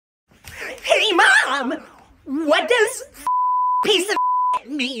Mom, what does piece of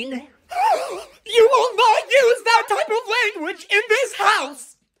mean? You will not use that type of language in this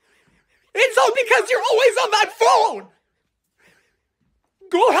house. It's all because you're always on that phone.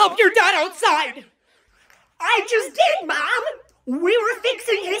 Go help your dad outside. I just did, Mom. We were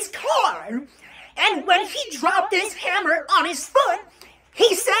fixing his car. And when he dropped this hammer on his foot,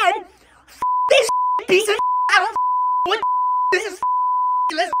 he said, this piece of I don't what this is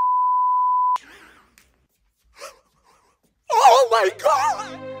this. Oh my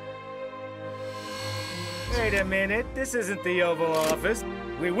God! Wait a minute, this isn't the Oval Office.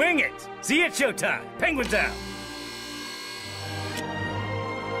 We wing it. See you at showtime. Penguin Town.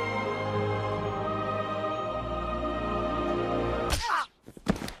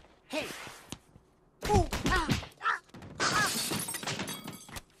 Hey.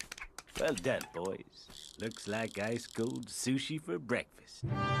 Well done, boys. Looks like ice cold sushi for breakfast.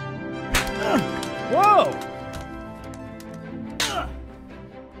 Whoa!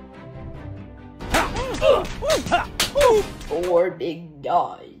 Four big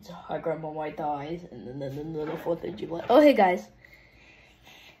guys. I grab on my thighs, and then the 4th of July. Oh, hey guys.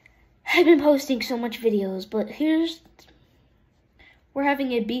 I've been posting so much videos, but we're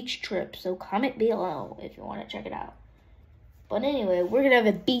having a beach trip, so comment below if you want to check it out. But anyway, we're gonna have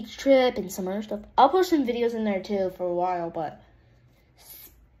a beach trip and some other stuff. I'll post some videos in there too for a while, but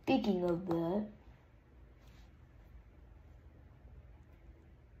speaking of that,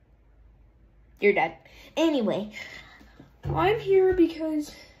 you're dead. Anyway, I'm here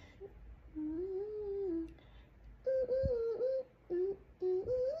because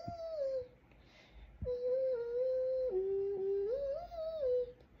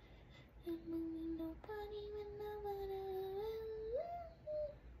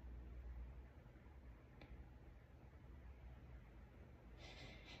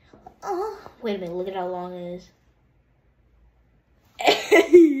wait a minute, look at how long it is.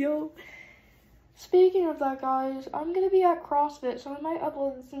 Yo. Speaking of that, guys, I'm going to be at CrossFit, so I might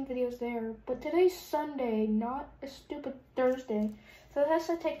upload some videos there. But today's Sunday, not a stupid Thursday. So it has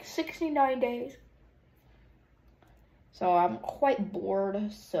to take 69 days. So I'm quite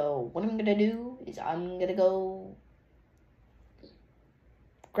bored. So what I'm going to do is I'm going to go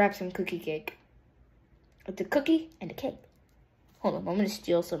grab some cookie cake. It's a cookie and a cake. Hold on, I'm going to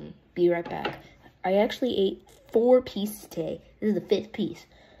steal some. Be right back. I actually ate 4 pieces today. This is the 5th piece.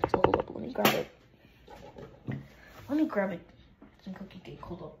 So hold up, let me grab it. Let me grab it. Some cookie cake.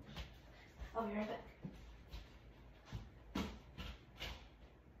 Hold up. I'll be right back.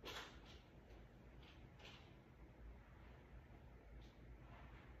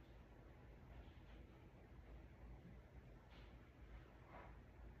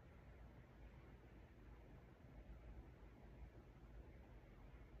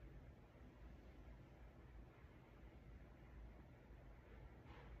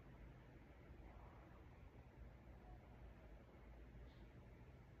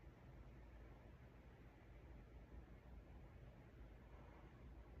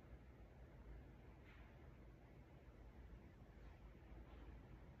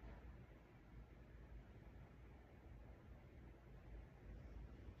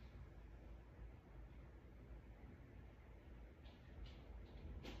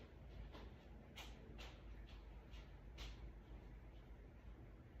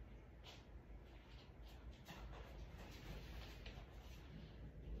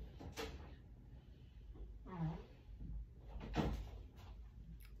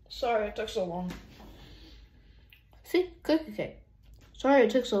 Sorry it took so long. See? Cookie cake. Sorry it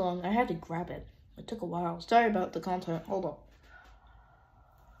took so long. I had to grab it. It took a while. Sorry about the content. Hold up.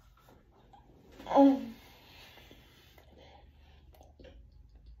 Oh.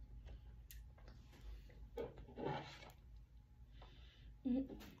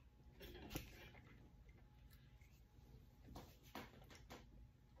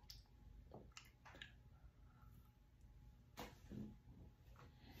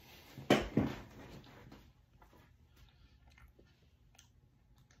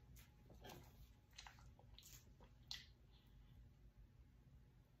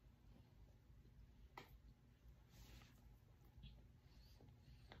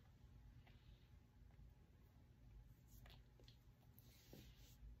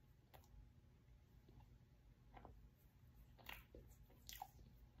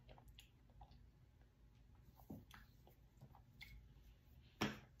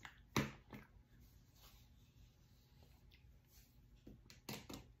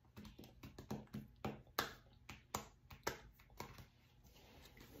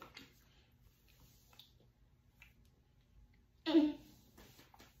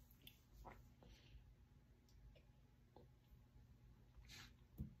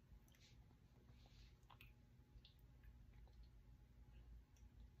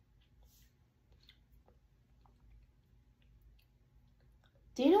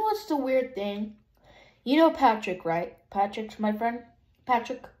 Do you know what's the weird thing? You know Patrick, right? Patrick, my friend.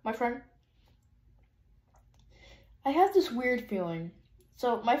 I have this weird feeling.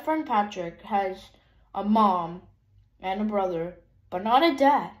 So, my friend Patrick has a mom and a brother, but not a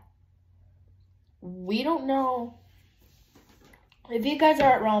dad. We don't know. If you guys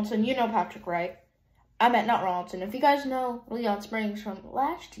are at Rollinson, you know Patrick, right? I meant not Rollinson. If you guys know Leon Springs from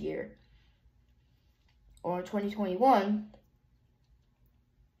last year, or 2021,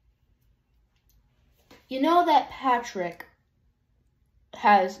 you know that Patrick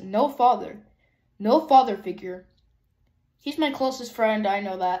has no father figure. He's my closest friend, I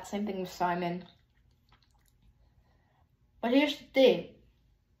know that. Same thing with Simon. But here's the thing.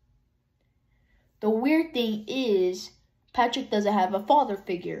 The weird thing is, Patrick doesn't have a father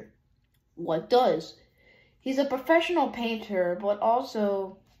figure. What does? He's a professional painter, but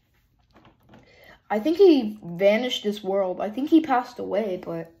also, I think he vanished this world. I think he passed away,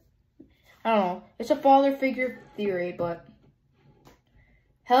 but I don't know. It's a father figure theory, but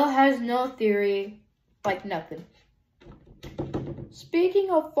hell has no theory, like nothing. Speaking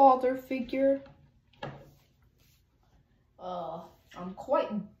of father figure, I'm quite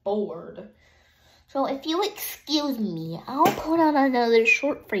bored. So if you excuse me, I'll put on another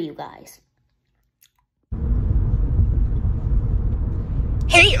short for you guys.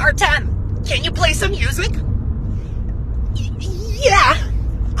 Hey, Artem, can you play some music? Yeah,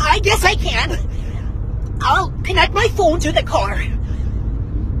 I guess I can. I'll connect my phone to the car.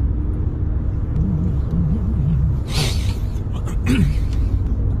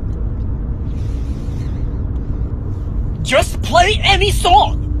 Just play any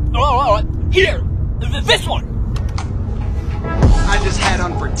song. Here, this one. I just had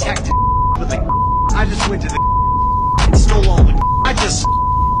unprotected with the I just went to the and stole all the I just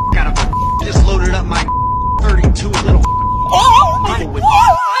just loaded up my 32 little Oh my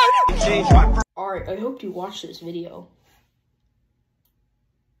God! and changed my Alright, I hope you watched this video.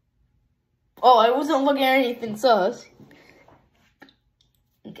 Oh, I wasn't looking at anything sus.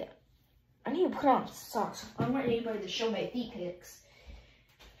 Okay. I need to put on socks. I don't want anybody to show my feet pics.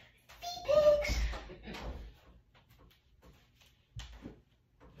 Feet pics!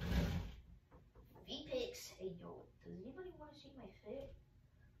 Feet pics. Hey, yo, does anybody want to see my feet?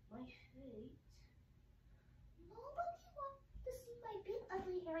 My feet? Nobody wants to see my big,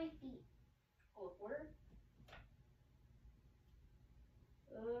 ugly, hairy feet. Oh, word?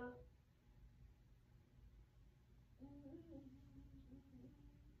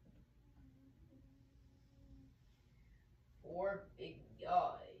 Four big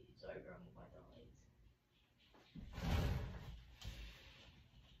guys. I remember my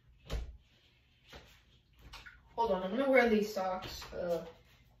eyes. Hold on, I'm gonna wear these socks.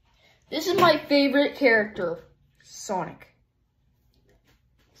 This is my favorite character, Sonic.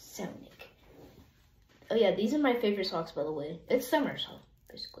 Oh yeah, these are my favorite socks, by the way. It's summer, so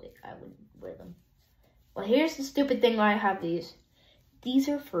basically I would wear them. But here's the stupid thing why I have these. These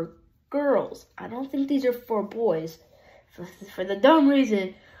are for girls. I don't think these are for boys. For the dumb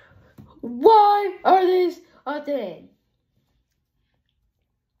reason, why are these a thing?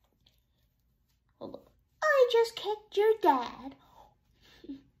 Hold on. I just kicked your dad.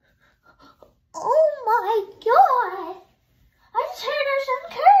 Oh my God! I just heard her son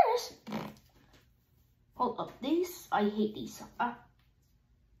curse. Hold up, I hate these. I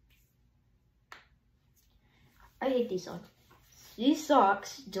hate these socks. These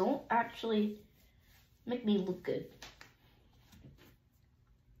socks don't actually make me look good.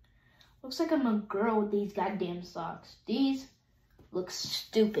 Looks like I'm a girl with these goddamn socks. These look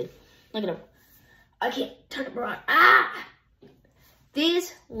stupid. Look at them. I can't turn them around. Ah!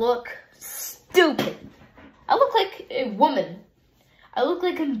 These look stupid. I look like a woman. I look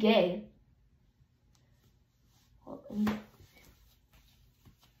like I'm gay.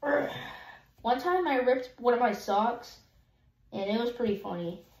 One time I ripped one of my socks, and it was pretty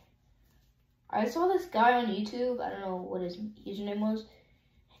funny. I saw this guy on YouTube. I don't know what his username was.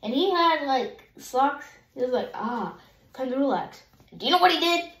 And he had, like, socks. He was like, time to relax. And do you know what he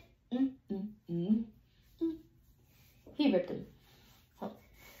did? He ripped them. Well,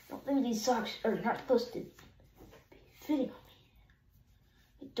 I don't think these socks are not supposed to be fitting on me.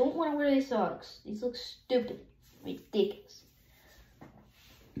 I don't want to wear these socks. These look stupid. Ridiculous.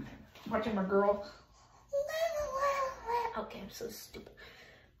 Watching my girl. Okay, I'm so stupid.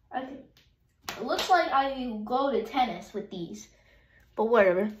 It looks like I go to tennis with these. But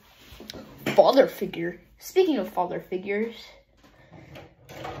whatever. Father figure. Speaking of father figures,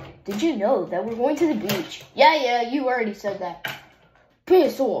 did you know that we're going to the beach? Yeah, you already said that.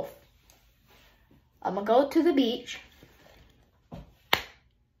 Piss off. I'm gonna go to the beach.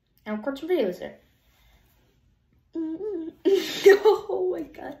 I'll record some videos there. Oh my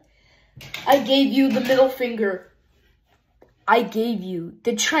god. I gave you the middle finger. I gave you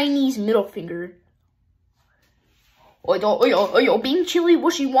the Chinese middle finger. Being chili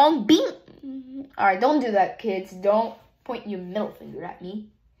wishy wong bean. Alright, don't do that, kids. Don't point your middle finger at me.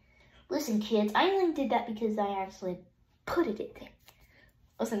 Listen, kids, I only did that because I actually put it in there.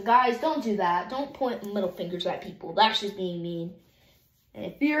 Listen, guys, don't do that. Don't point middle fingers at people. That's just being mean. And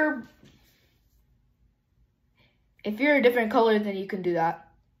if you're a different color, then you can do that.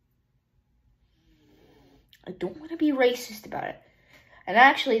 I don't want to be racist about it. And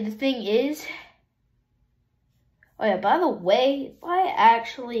actually, the thing is, oh yeah, by the way, if I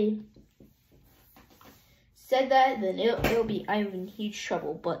actually said that, then I'm in huge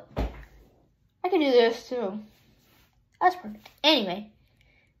trouble, but I can do this too. That's perfect. Anyway,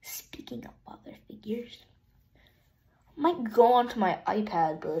 speaking of other figures, I might go onto my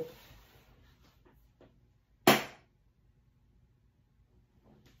iPad, but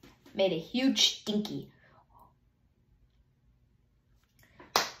made a huge stinky.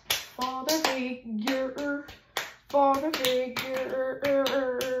 Father figure. Oh,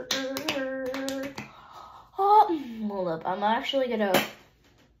 hold up. I'm actually gonna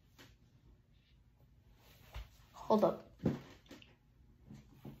hold up.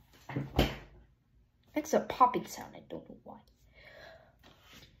 It's a popping sound. I don't know why.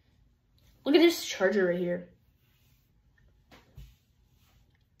 Look at this charger right here.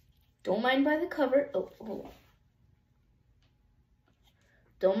 Don't mind by the cover. Oh, hold on.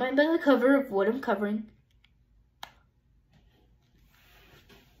 Don't mind by the cover of what I'm covering.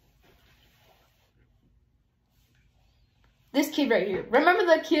 This kid right here. Remember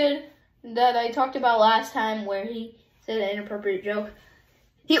the kid that I talked about last time where he said an inappropriate joke?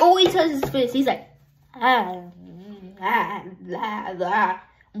 He always has his face. He's like,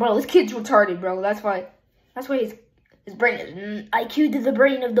 bro, this kid's retarded, bro. That's why his brain is IQ to the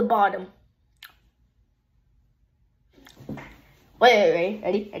brain of the bottom. Wait.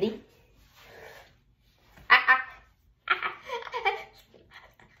 Ready?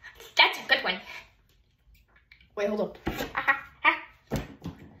 That's a good one. Wait, hold up.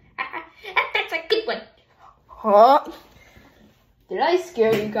 That's a good one. Huh? Did I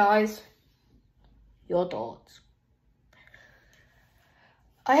scare you guys? Your thoughts.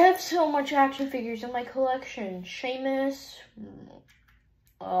 I have so much action figures in my collection. Sheamus,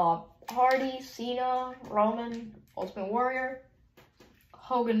 Hardy, Cena, Roman, Ultimate Warrior,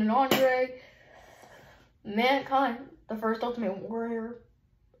 Hogan and Andre, Mankind, the first Ultimate Warrior,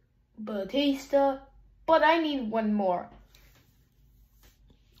 Batista, but I need one more.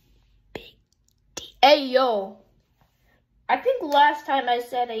 Big D. Hey, yo. I think last time I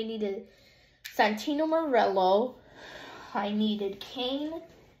said I needed Santino Marella, I needed Kane,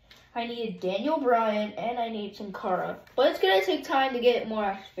 I needed Daniel Bryan, and I need Sin Cara. But it's gonna take time to get more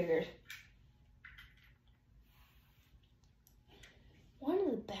action figures. One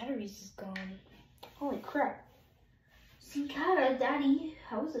of the batteries is gone. Holy crap. Sin Cara, Daddy,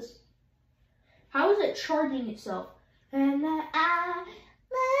 how is this? How is it charging itself? And I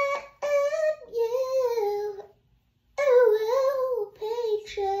let you. Oh,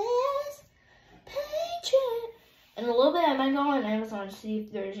 Patriots. In a little bit, I might go on Amazon to see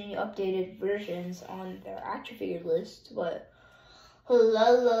if there's any updated versions on their action figure list. But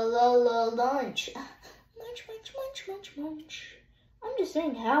lunch. Munch. I'm just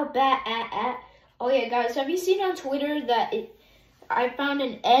saying, how bad. Oh yeah, guys, have you seen on Twitter that I found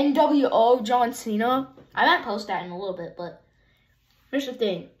an NWO John Cena? I might post that in a little bit, but here's the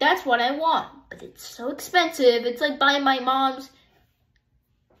thing. That's what I want, but it's so expensive. It's like buying my mom's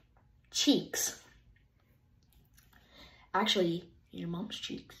cheeks. Actually, your mom's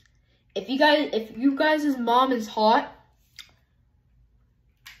cheeks. If you guys' mom is hot,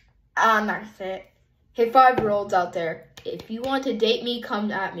 I'm not saying it. Hey, 5-year-olds out there, if you want to date me, come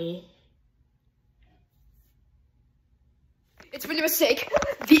at me. It's been a mistake.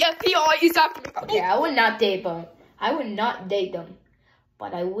 The FBI is after me. Okay, I would not date them.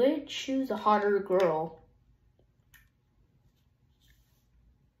 But I would choose a hotter girl.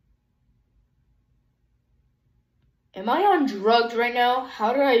 Am I on drugs right now?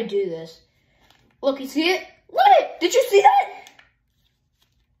 How do I do this? Look, you see it? What? Did you see that?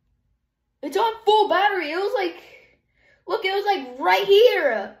 It's on full battery. It was like, look, it was like right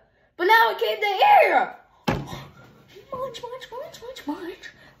here. But now it came to here.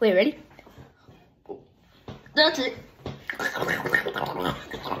 Munch. Wait, ready? That's it.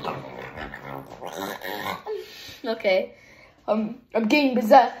 Okay. I'm getting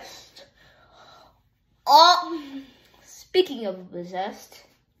possessed. Oh, speaking of possessed,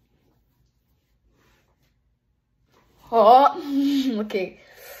 Oh, okay.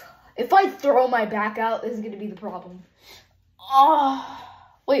 If I throw my back out, this is gonna be the problem. Oh,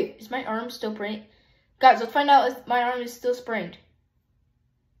 wait, is my arm still sprained? Guys, let's find out if my arm is still sprained.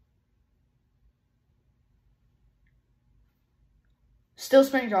 Still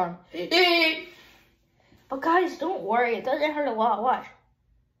sprained arm. But guys, don't worry, it doesn't hurt a lot. Watch.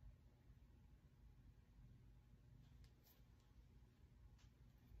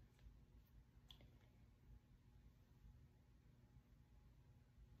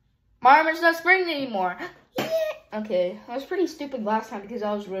 My arm is not sprained anymore. Okay, I was pretty stupid last time because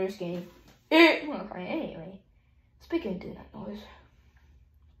I was roller skating. Okay, anyway, speaking to that noise.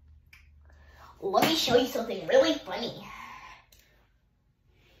 Let me show you something really funny.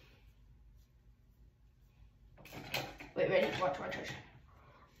 Wait, ready? Watch.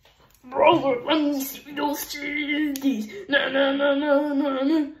 Brother, let me see those titties.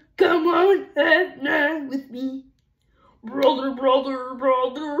 No. Come on, have none with me. Brother.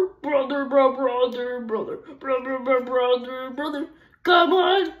 Come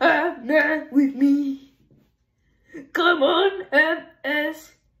on, have none with me. Come on,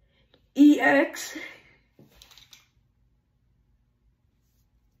 FSEX.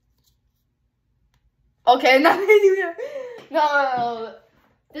 Okay, no.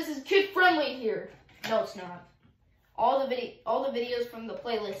 This is kid friendly here. No, it's not. All the videos from the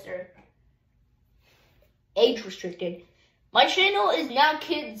playlist are age restricted. My channel is now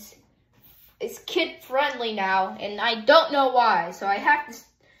it's kid friendly now, and I don't know why. So I have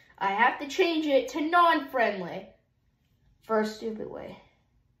to change it to non-friendly for a stupid way.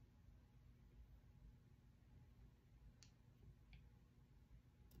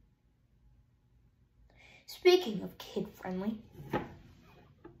 Speaking of kid friendly,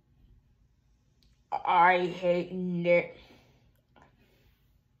 I hate it.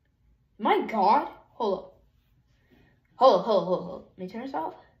 My God, hold up. Let me turn this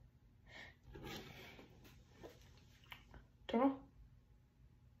off. Turn off.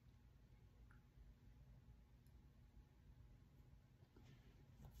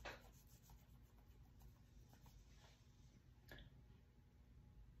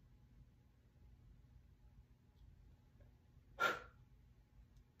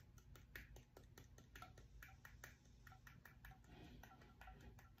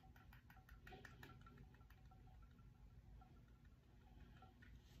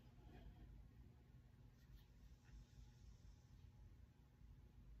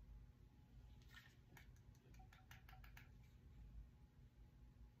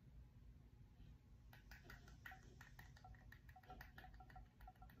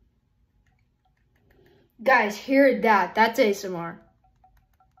 Guys, hear that. That's ASMR.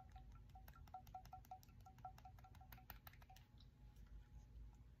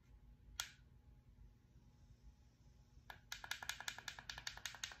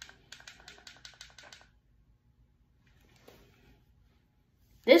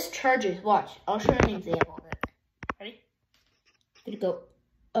 This charges. Watch. I'll show you an example of it. Ready? I'm gonna go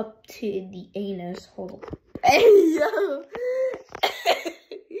up to the anus. Hold on. Hey, yo!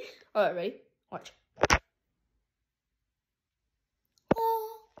 Alright, ready? Watch.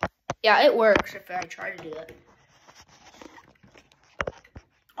 Yeah, it works if I try to do that.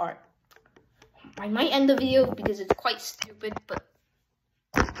 Alright. I might end the video because it's quite stupid, but...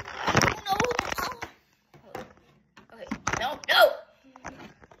 No! Okay, no! Okay.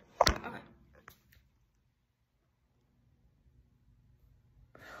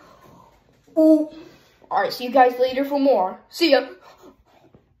 Ooh. Alright, see you guys later for more. See ya!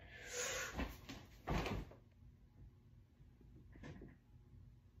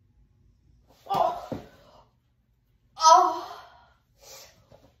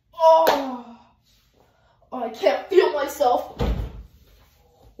 I can't feel myself.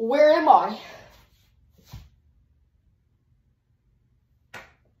 Where am I?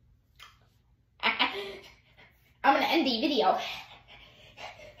 I'm gonna end the video.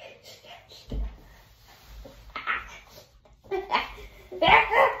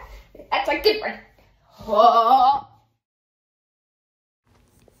 That's a good one.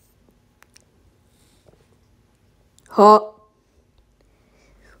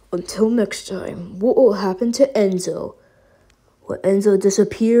 Until next time, what will happen to Enzo? Will Enzo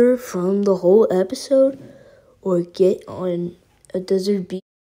disappear from the whole episode? Or get on a desert beach?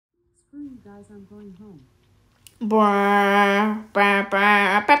 Screw you guys, I'm going home. Nine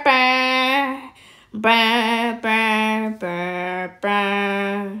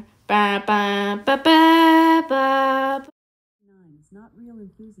is not real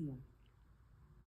enthusiasm.